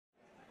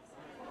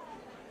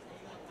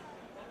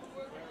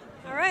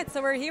right, so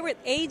we're here with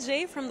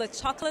AJ from the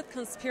Chocolate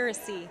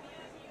Conspiracy.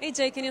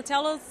 AJ, can you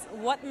tell us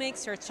what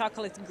makes your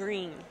chocolate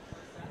green?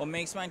 What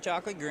makes my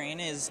chocolate green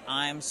is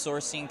I'm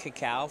sourcing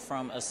cacao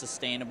from a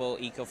sustainable,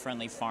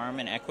 eco-friendly farm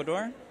in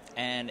Ecuador,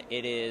 and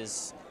it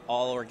is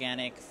all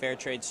organic, fair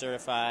trade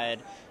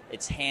certified.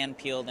 It's hand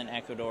peeled in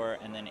Ecuador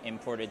and then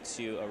imported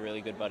to a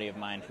really good buddy of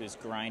mine who's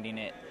grinding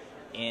it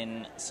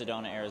in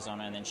Sedona,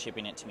 Arizona, and then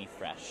shipping it to me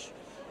fresh.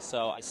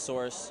 So I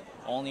source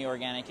only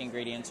organic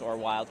ingredients or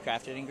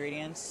wild-crafted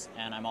ingredients,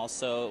 and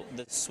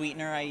the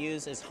sweetener I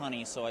use is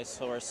honey, so I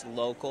source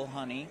local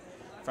honey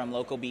from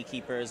local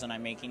beekeepers, and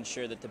I'm making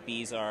sure that the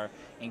bees are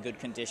in good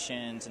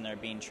conditions and they're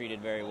being treated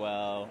very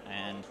well,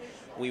 and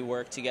we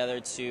work together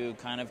to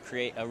kind of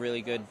create a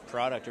really good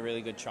product, a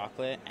really good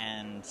chocolate.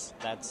 And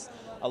that's,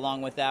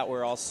 along with that,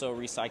 we're also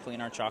recycling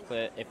our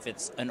chocolate. If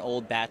it's an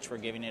old batch, we're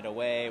giving it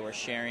away, we're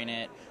sharing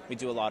it. We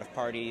do a lot of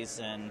parties,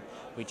 and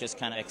we just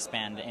kind of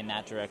expand in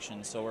that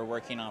direction. So we're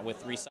working on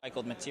with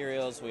recycled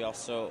materials. We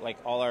also, like,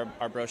 all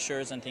our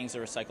brochures and things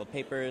are recycled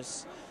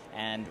papers,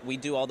 and we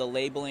do all the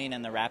labeling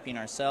and the wrapping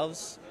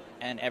ourselves,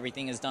 and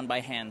everything is done by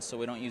hand, so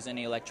we don't use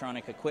any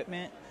electronic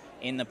equipment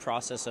in the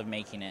process of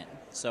making it.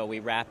 So we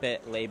wrap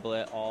it, label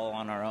it all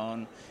on our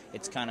own.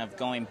 It's kind of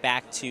going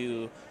back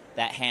to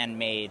that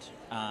handmade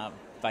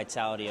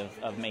vitality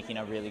of making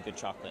a really good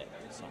chocolate.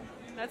 So.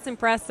 That's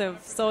impressive.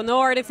 So no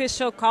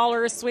artificial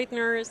colors,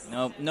 sweeteners?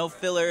 No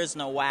fillers,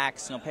 no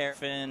wax, no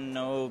paraffin,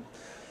 no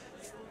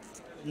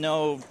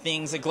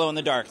things that glow in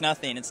the dark,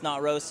 nothing. It's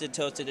not roasted,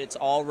 toasted, it's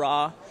all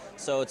raw.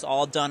 So it's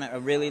all done at a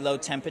really low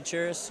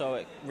temperature, so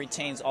it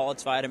retains all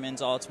its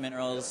vitamins, all its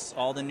minerals,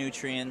 all the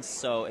nutrients.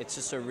 So it's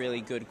just a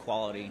really good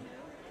quality,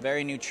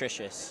 very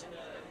nutritious.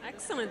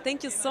 Excellent.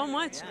 Thank you so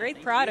much.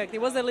 Great product.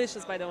 It was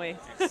delicious, by the way.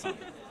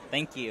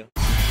 Thank you.